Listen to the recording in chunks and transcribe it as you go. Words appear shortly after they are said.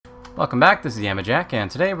Welcome back, this is Yamajac, and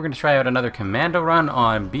today we're going to try out another commando run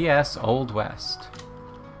on BS-OldWest.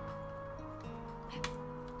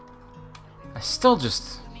 I still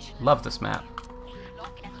just love this map.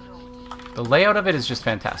 The layout of it is just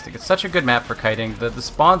fantastic. It's such a good map for kiting. The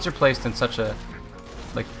spawns are placed in such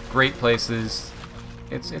great places.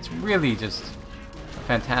 It's really just a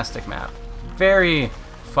fantastic map. Very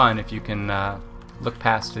fun if you can look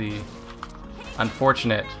past the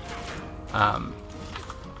unfortunate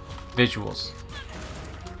visuals.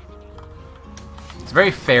 It's a very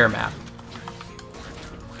fair map.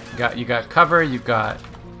 You got cover, you've got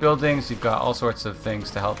buildings, you've got all sorts of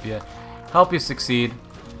things to help you succeed.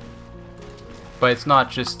 But it's not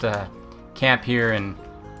just camp here and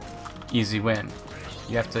easy win.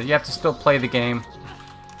 You have to still play the game,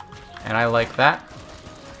 and I like that.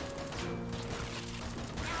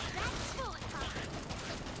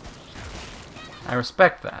 I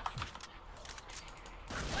respect that.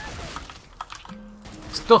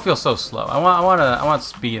 Still feel so slow. I want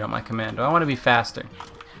speed on my commando. I want to be faster.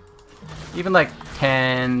 Even like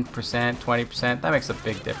 10%, 20%, that makes a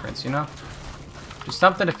big difference, you know? Just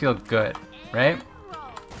something to feel good, right?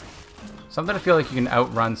 Something to feel like you can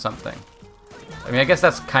outrun something. I mean, I guess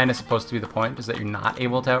that's kind of supposed to be the point, is that you're not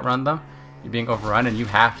able to outrun them. You're being overrun and you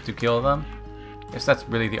have to kill them. I guess that's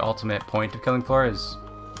really the ultimate point of Killing Floor, is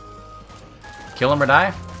kill them or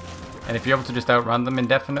die. And if you're able to just outrun them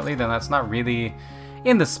indefinitely, then that's not really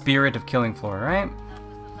in the spirit of Killing Floor, right?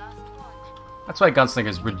 That's why Gunslinger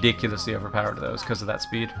is ridiculously overpowered, though, is because of that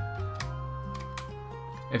speed.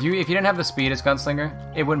 If you didn't have the speed as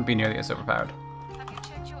Gunslinger, it wouldn't be nearly as overpowered.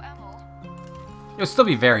 It would still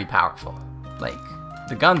be very powerful. Like,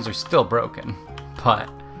 the guns are still broken, but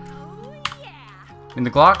I mean, the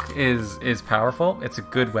Glock is powerful. It's a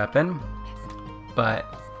good weapon,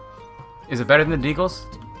 but is it better than the Deagles?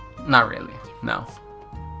 Not really. No.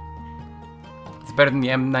 It's better than the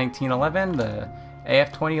M1911, the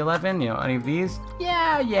AF2011. You know, any of these?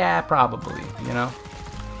 Yeah, probably. You know,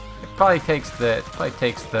 it probably takes the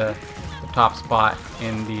top spot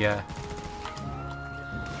in the.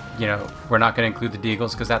 You know, we're not going to include the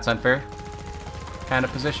Deagles because that's unfair kind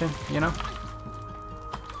of position, you know?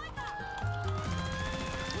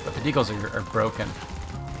 But the Deagles are broken.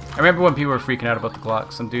 I remember when people were freaking out about the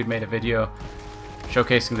Glock. Some dude made a video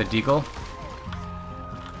showcasing the Deagle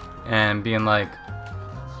and being like,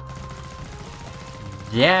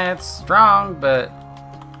 yeah, it's strong, but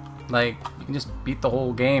like, you can just beat the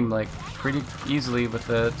whole game like pretty easily with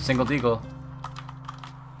a single Deagle.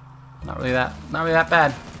 Not really that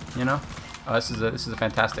bad, you know? Oh, this is a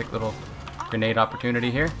fantastic little grenade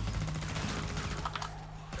opportunity here.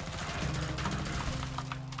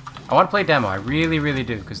 I want to play demo. I really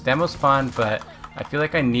do, because demo's fun, but I feel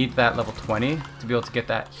like I need that level 20 to be able to get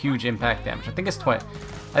that huge impact damage. I think it's 20.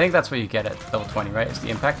 I think that's what you get at level 20, right? It's the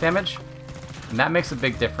impact damage, and that makes a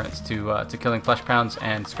big difference to killing flesh pounds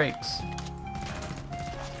and scrapes.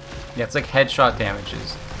 Yeah, it's like headshot damage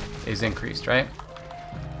is increased, right?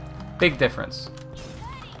 Big difference.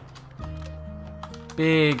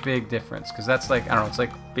 Big difference, because that's like, I don't know, it's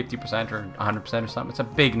like 50% or 100% or something. It's a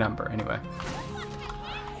big number anyway.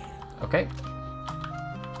 Okay.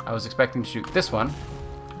 I was expecting to shoot this one.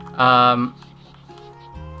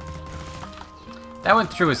 That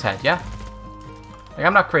went through his head, yeah? Like,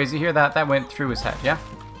 I'm not crazy here. That went through his head, yeah?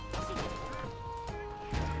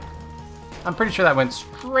 I'm pretty sure that went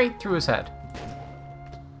straight through his head.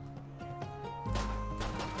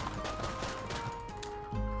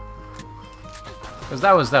 Because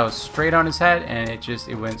that was straight on his head, and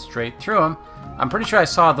it went straight through him. I'm pretty sure I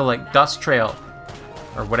saw the like dust trail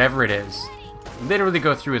or whatever it is literally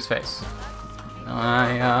go through his face.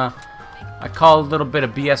 I call a little bit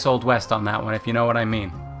of BS-OldWest on that one, if you know what I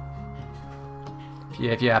mean.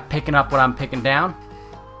 If you're picking up what I'm picking down,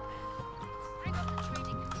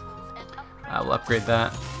 I will upgrade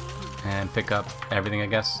that and pick up everything, I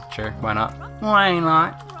guess. Sure, why not? Why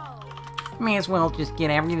not? May as well just get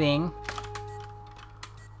everything.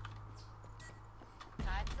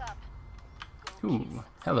 Ooh,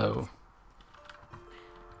 hello.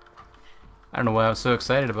 I don't know why I was so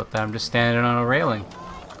excited about that. I'm just standing on a railing.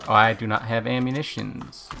 Oh, I do not have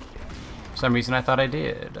ammunitions. For some reason I thought I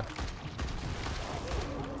did.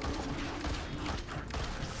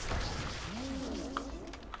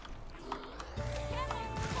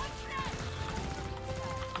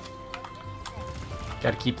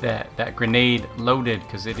 Gotta keep that grenade loaded,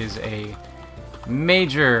 because it is a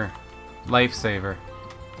major lifesaver.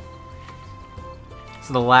 This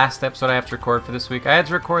is the last episode I have to record for this week. I had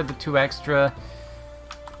to record the 2 extra,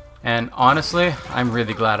 and honestly, I'm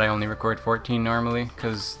really glad I only record 14 normally,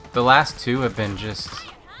 because the last 2 have been just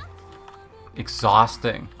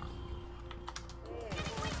exhausting.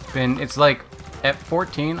 It's like at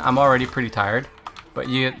 14 I'm already pretty tired, but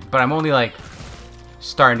I'm only like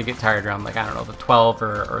starting to get tired around, like, I don't know, the 12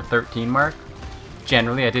 or 13 mark.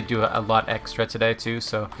 Generally, I did do a lot extra today too,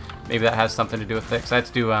 so maybe that has something to do with it. 'Cause I had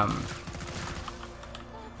to do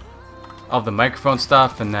all the microphone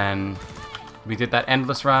stuff, and then we did that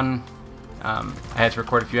endless run. I had to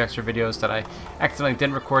record a few extra videos that I accidentally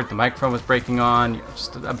didn't record. The microphone was breaking on.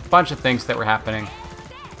 Just a bunch of things that were happening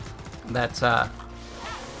that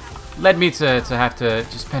led me to have to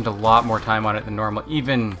just spend a lot more time on it than normal,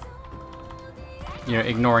 even, you know,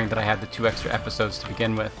 ignoring that I had the 2 extra episodes to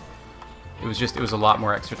begin with. It was a lot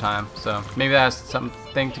more extra time, so maybe that has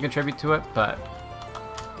something to contribute to it, but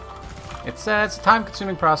it's a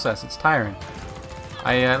time-consuming process. It's tiring.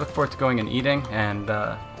 I look forward to going and eating and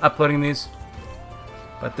uploading these,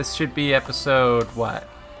 but this should be episode, what,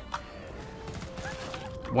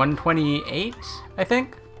 128, I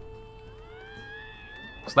think?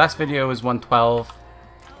 This last video was 112,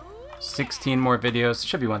 16 more videos. It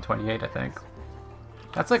should be 128, I think.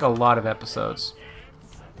 That's like a lot of episodes.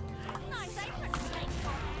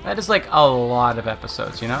 That is like a lot of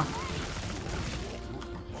episodes, you know?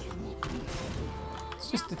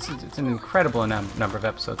 It's an incredible number of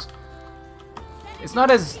episodes. It's not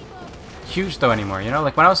as huge though anymore, you know?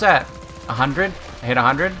 Like when I was at 100, I hit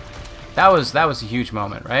 100. That was a huge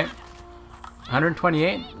moment, right?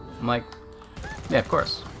 128? I'm like, yeah, of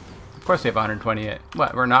course. Of course we have 128.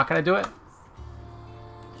 What, we're not gonna do it?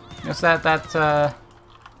 Guess that I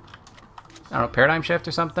don't know, paradigm shift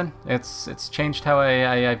or something. It's changed how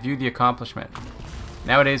I view the accomplishment.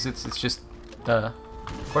 Nowadays it's just of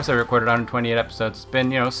course I recorded 128 episodes. It's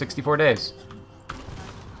been, you know, 64 days.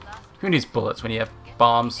 Who needs bullets when you have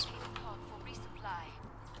bombs?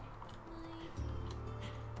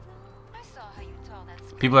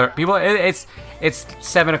 It's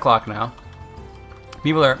 7 o'clock now.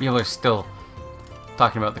 People are still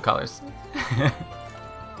talking about the colors.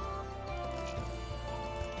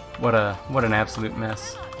 What an absolute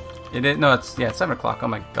mess. It's 7 o'clock. Oh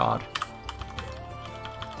my god.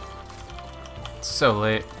 It's so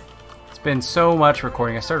late. It's been so much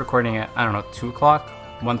recording. I started recording at, I don't know, 2 o'clock,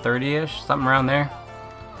 1:30-ish, something around there.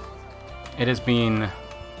 It has been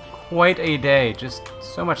quite a day. Just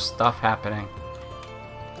so much stuff happening.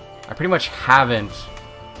 I pretty much haven't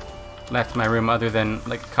left my room other than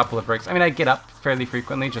like a couple of breaks. I mean, I get up fairly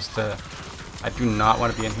frequently just to... I do not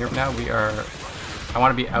want to be in here now. I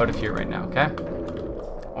want to be out of here right now, okay?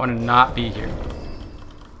 I want to not be here.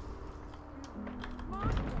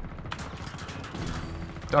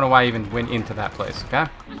 Don't know why I even went into that place, okay?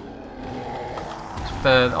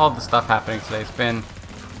 All the stuff happening today. It's been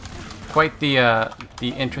quite the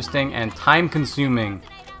interesting and time-consuming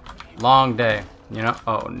long day, you know?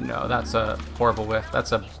 Oh no, that's a horrible whiff.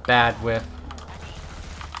 That's a bad whiff.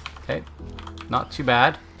 Okay, not too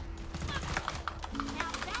bad.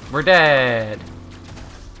 We're dead.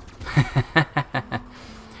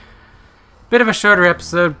 Bit of a shorter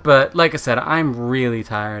episode, but like I said, I'm really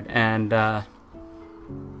tired, and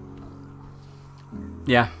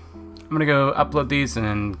yeah, I'm gonna go upload these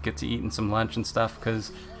and get to eating some lunch and stuff,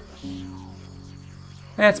 because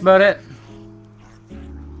that's about it.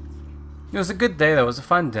 It was a good day though. It was a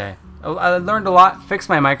fun day. I learned a lot. Fixed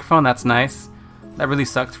my microphone. That's nice. That really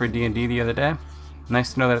sucked for D&D the other day.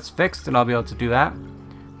 Nice to know that it's fixed and I'll be able to do that.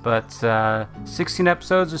 But 16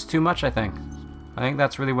 episodes is too much, I think. I think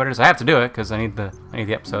that's really what it is. I have to do it because I need the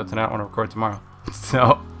episodes and I don't want to record tomorrow.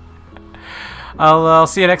 So I'll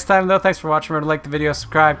see you next time though. Thanks for watching. Remember to like the video,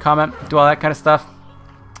 subscribe, comment, do all that kind of stuff.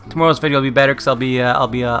 Tomorrow's video will be better because I'll be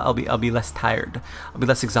less tired. I'll be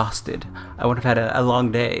less exhausted. I won't have had a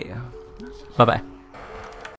long day. Bye bye.